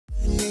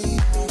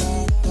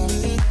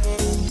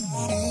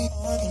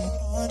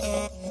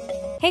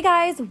Hey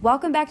guys,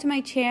 welcome back to my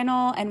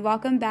channel and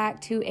welcome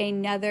back to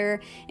another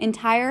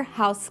entire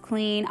house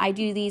clean. I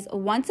do these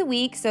once a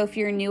week, so if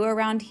you're new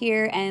around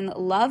here and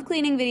love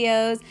cleaning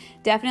videos,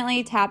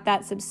 definitely tap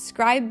that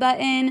subscribe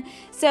button.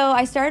 So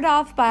I started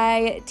off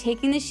by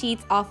taking the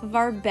sheets off of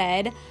our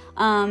bed.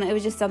 It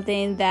was just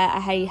something that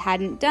I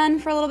hadn't done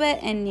for a little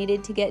bit and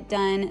needed to get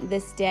done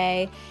this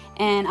day,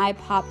 and I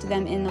popped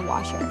them in the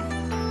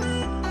washer.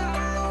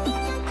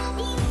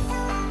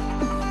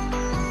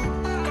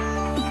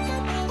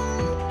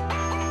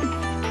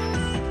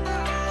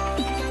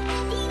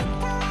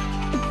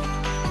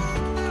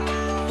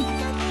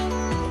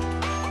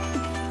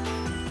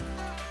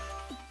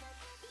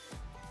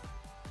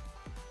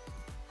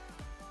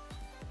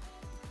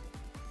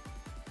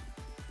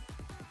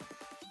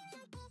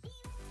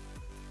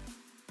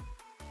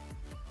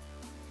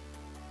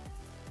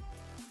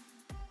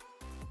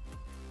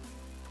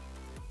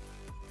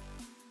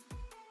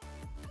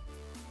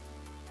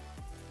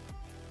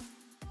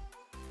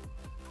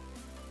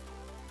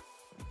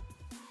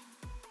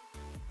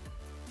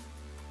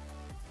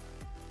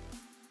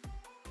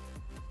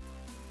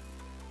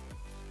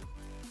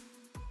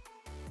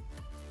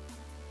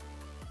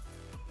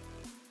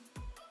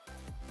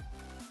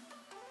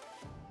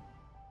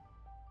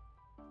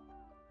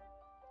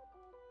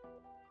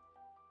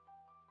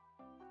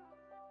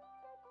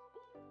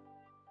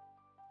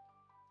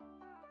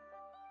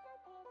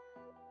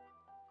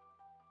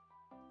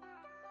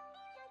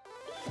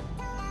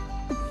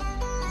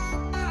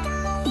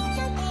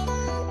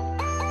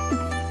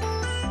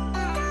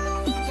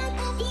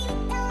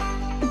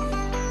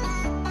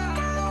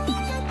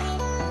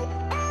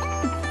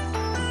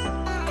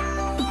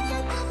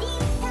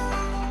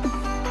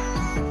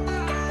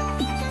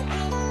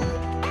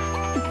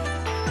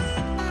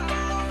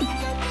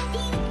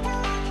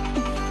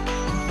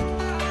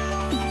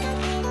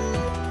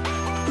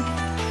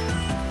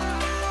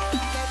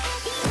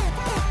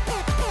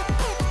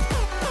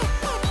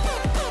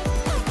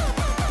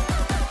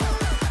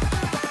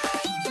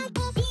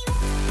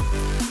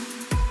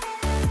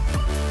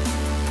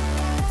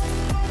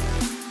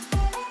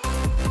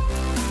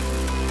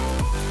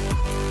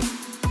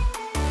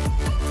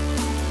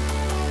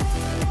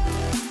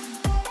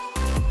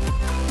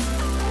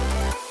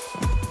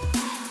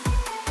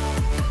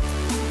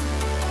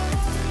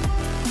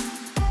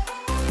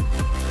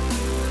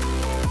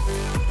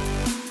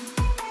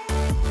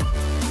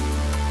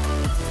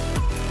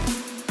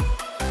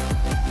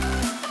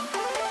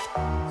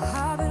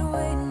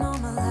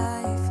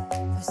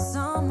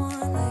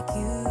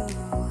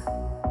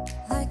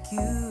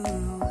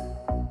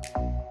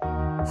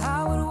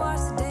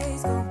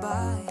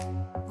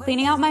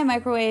 Cleaning out my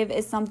microwave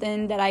is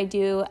something that I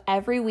do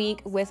every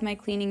week with my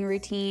cleaning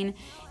routine,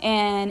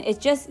 and it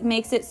just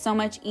makes it so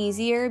much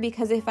easier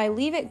because if I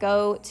leave it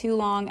go too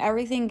long,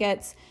 everything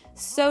gets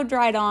so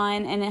dried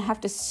on and I have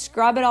to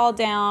scrub it all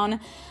down,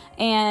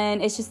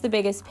 and it's just the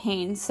biggest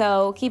pain.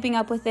 So keeping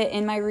up with it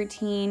in my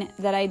routine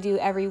that I do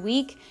every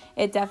week,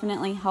 it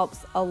definitely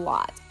helps a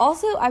lot.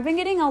 Also, I've been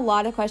getting a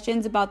lot of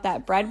questions about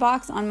that bread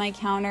box on my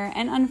counter,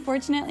 and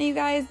unfortunately, you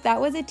guys, that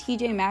was a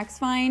TJ Maxx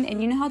find,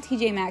 and you know how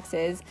TJ Maxx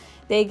is.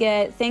 They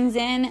get things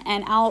in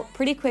and out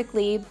pretty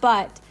quickly,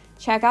 but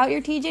check out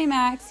your TJ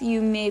Maxx.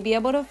 You may be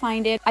able to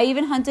find it. I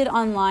even hunted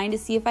online to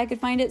see if I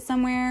could find it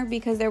somewhere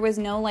because there was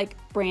no like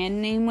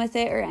brand name with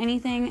it or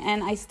anything,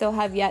 and I still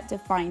have yet to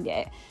find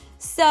it.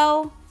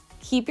 So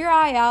keep your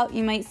eye out.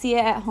 You might see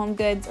it at Home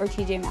Goods or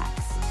TJ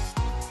Maxx.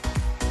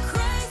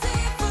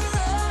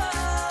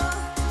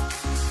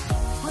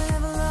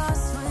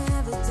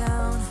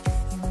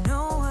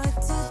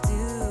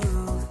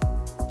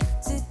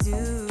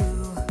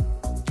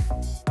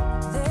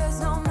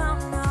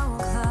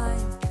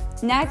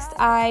 Next,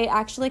 I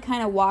actually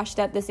kind of washed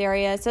up this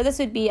area. So this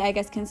would be, I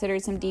guess,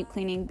 considered some deep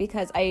cleaning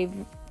because I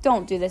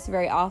don't do this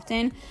very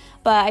often.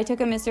 But I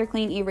took a Mr.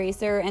 Clean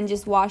eraser and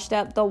just washed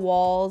up the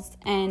walls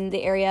and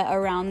the area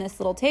around this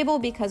little table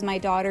because my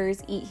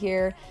daughters eat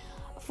here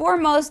for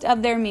most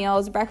of their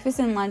meals, breakfast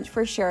and lunch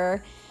for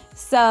sure.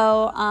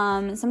 So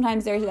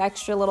sometimes there's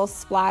extra little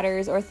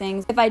splatters or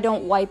things if I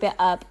don't wipe it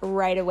up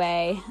right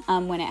away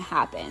when it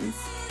happens.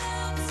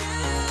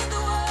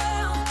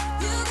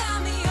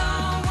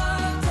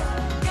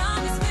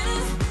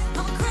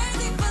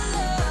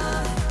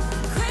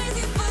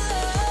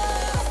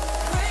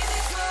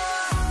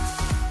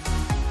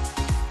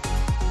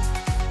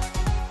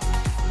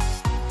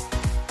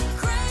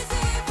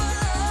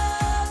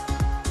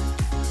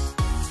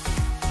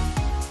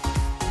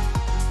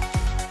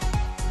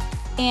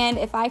 And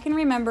if I can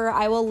remember,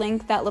 I will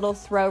link that little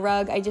throw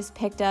rug I just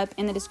picked up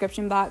in the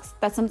description box.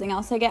 That's something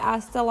else I get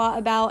asked a lot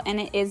about, and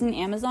it is an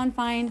Amazon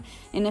find.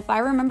 And if I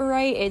remember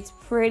right, it's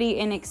pretty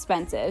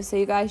inexpensive. So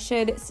you guys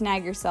should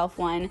snag yourself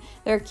one.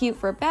 They're cute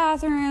for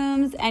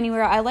bathrooms,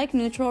 anywhere. I like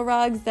neutral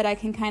rugs that I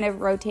can kind of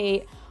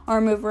rotate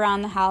or move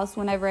around the house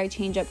whenever I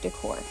change up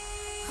decor.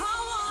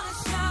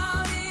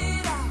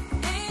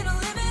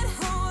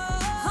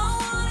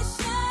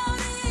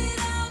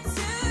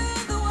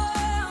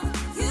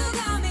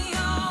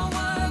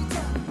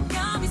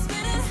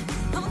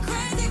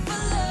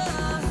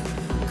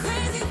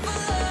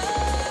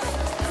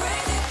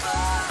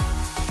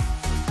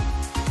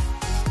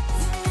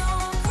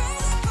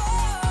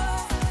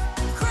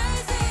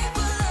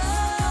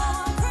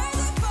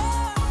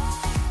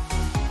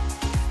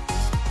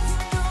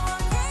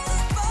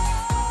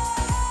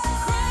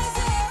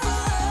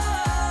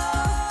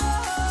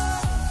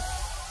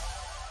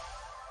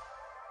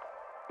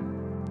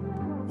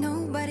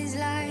 Nobody's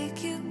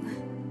like you.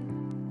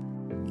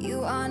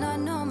 You are not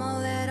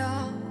normal at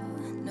all.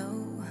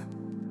 No,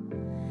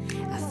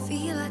 I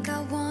feel like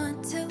I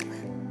want to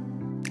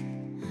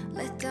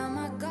let down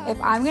my guard.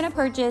 If I'm gonna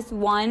purchase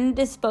one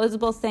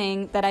disposable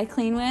thing that I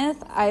clean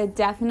with, I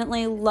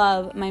definitely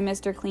love my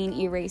Mr. Clean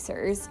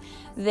erasers.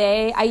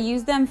 I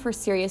use them for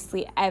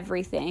seriously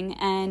everything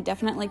and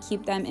definitely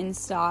keep them in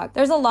stock.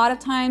 There's a lot of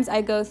times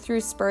I go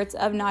through spurts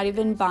of not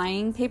even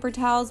buying paper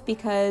towels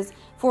because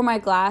for my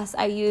glass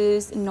I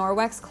use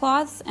Norwex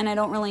cloths and I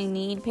don't really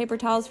need paper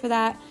towels for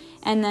that.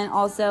 And then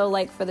also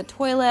like for the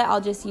toilet,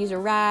 I'll just use a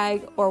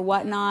rag or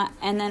whatnot.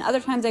 And then other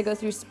times I go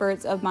through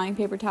spurts of buying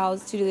paper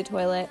towels to do the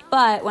toilet.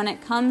 But when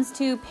it comes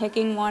to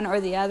picking one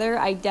or the other,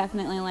 I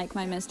definitely like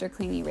my Mr.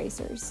 Clean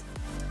erasers.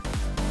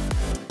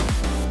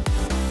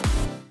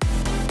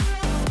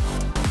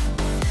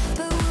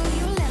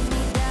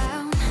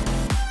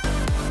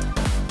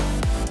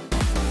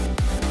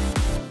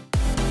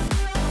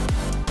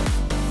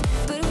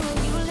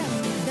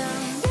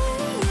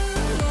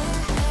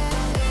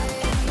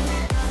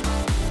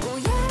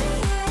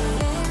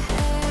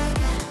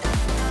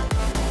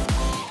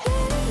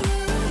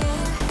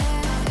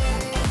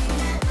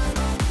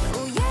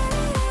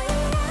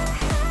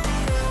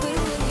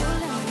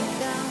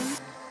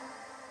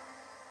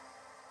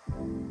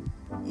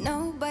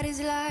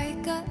 Nobody's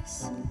like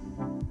us.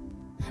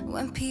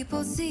 When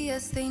people see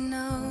us, they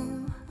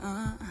know.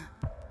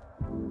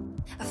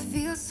 I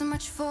feel so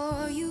much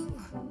for you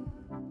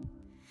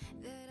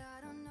that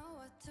I don't know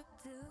what to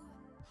do.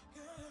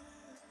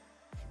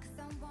 'Cause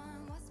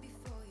someone was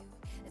before you,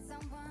 and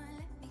someone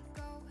let me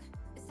go.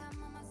 It's time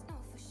I must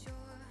know for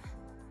sure.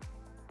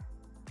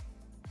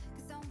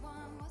 'Cause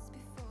someone was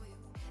before you,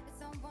 and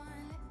someone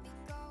let me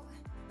go.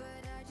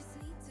 But I just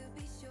need to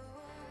be sure.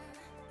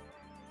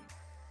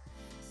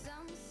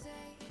 Some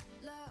say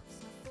love's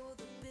not for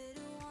the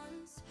bitter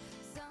ones.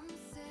 Some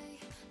say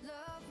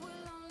love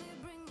will only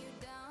bring you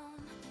down.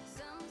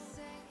 Some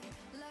say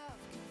love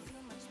can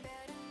feel much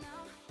better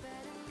now,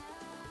 better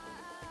now.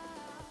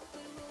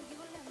 But will you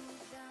let me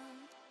down?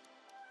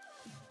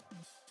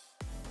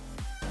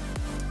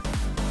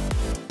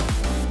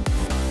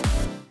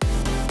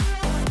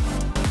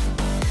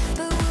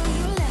 But will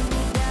you let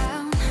me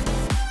down?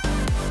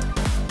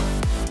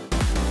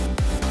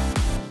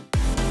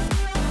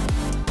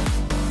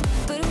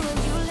 But will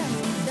you let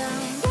me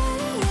down?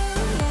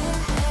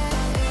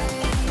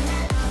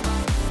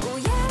 Oh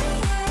yeah, oh yeah.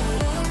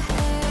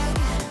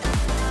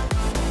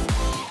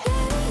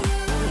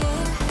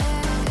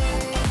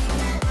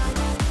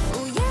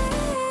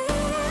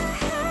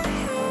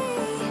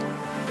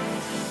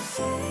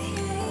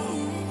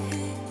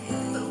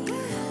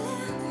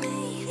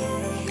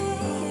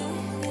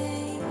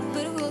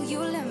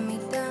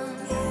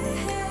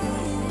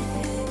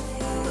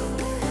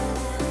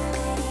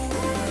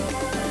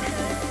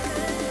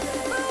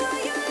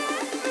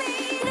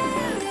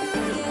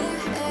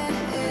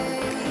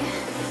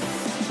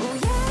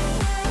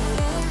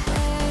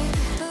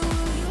 But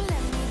will you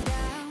let me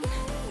down?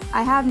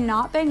 I have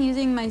not been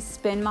using my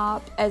spin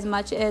mop as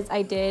much as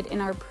I did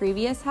in our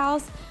previous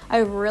house.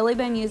 I've really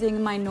been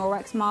using my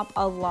Norwex mop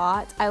a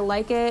lot. I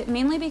like it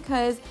mainly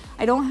because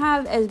I don't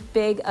have as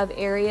big of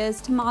areas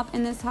to mop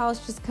in this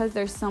house just because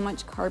there's so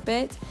much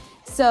carpet.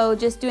 So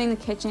just doing the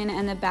kitchen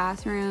and the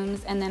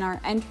bathrooms and then our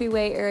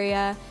entryway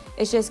area,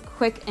 it's just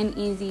quick and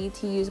easy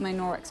to use my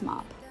Norwex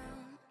mop.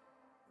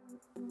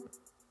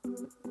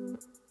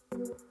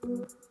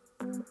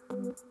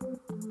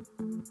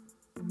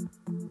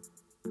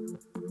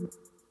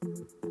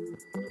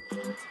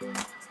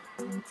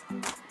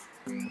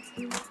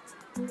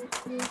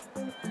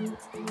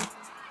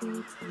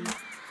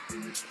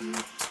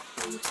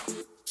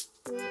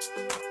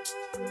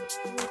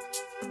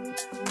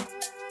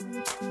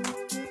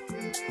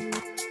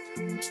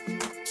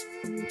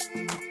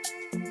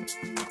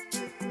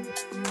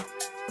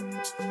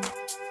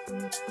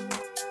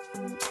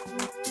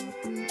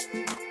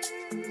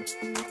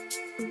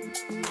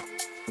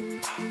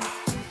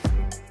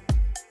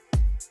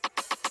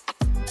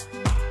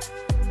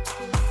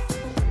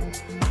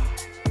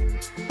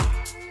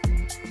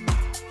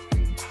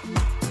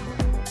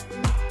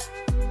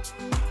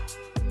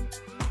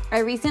 I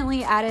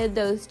recently added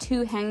those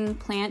 2 hanging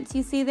plants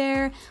you see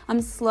there.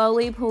 I'm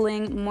slowly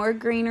pulling more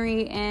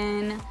greenery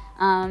in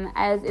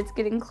as it's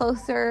getting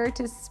closer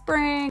to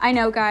spring. I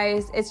know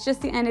guys, it's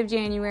just the end of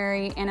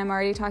January and I'm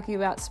already talking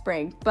about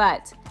spring,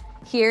 but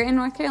here in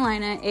North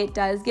Carolina, it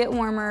does get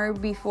warmer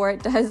before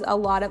it does a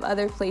lot of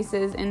other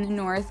places in the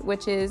north,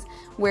 which is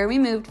where we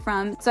moved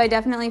from. So I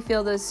definitely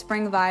feel those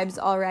spring vibes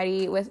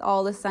already with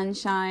all the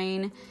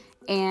sunshine.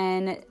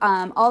 And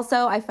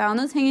also I found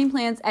those hanging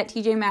plants at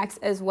TJ Maxx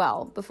as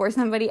well, before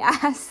somebody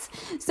asks.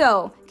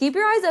 So keep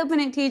your eyes open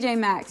at TJ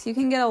Maxx. You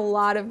can get a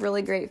lot of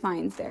really great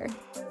finds there.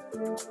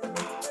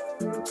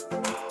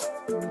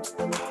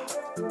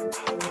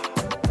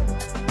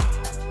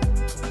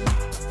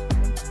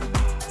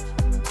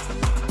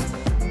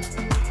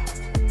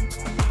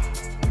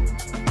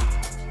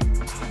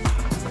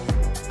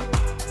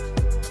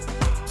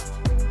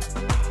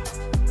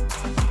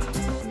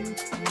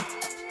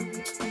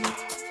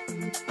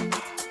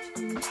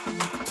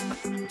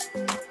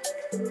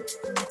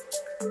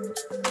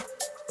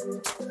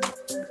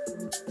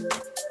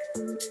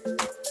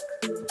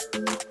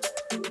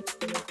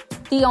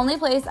 The only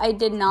place I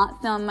did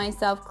not film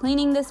myself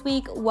cleaning this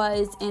week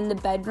was in the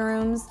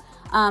bedrooms.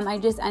 I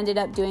just ended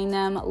up doing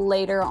them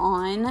later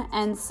on,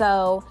 and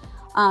so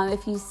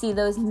if you see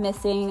those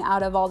missing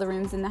out of all the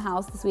rooms in the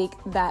house this week,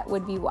 that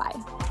would be why.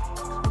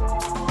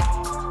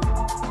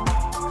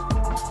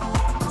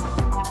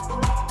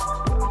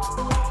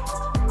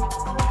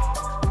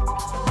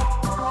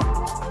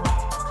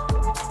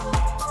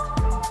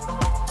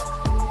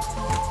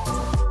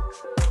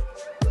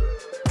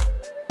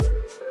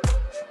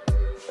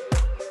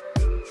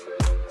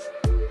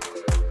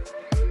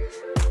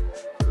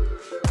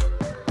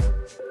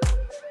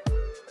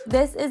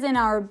 This is in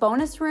our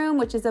bonus room,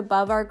 which is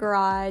above our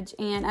garage,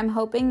 and I'm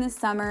hoping this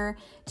summer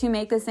to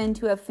make this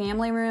into a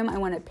family room. I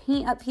want to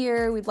paint up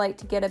here. We'd like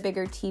to get a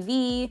bigger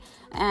TV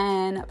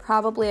and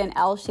probably an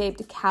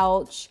L-shaped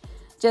couch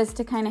just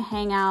to kind of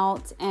hang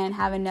out and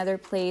have another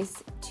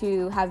place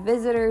to have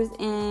visitors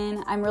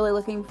in. I'm really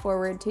looking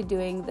forward to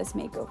doing this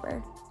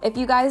makeover. If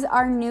you guys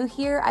are new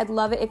here, I'd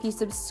love it if you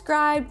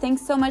subscribe.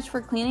 Thanks so much for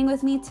cleaning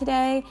with me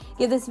today.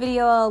 Give this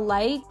video a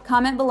like,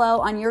 comment below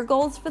on your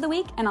goals for the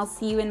week, and I'll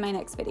see you in my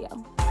next video.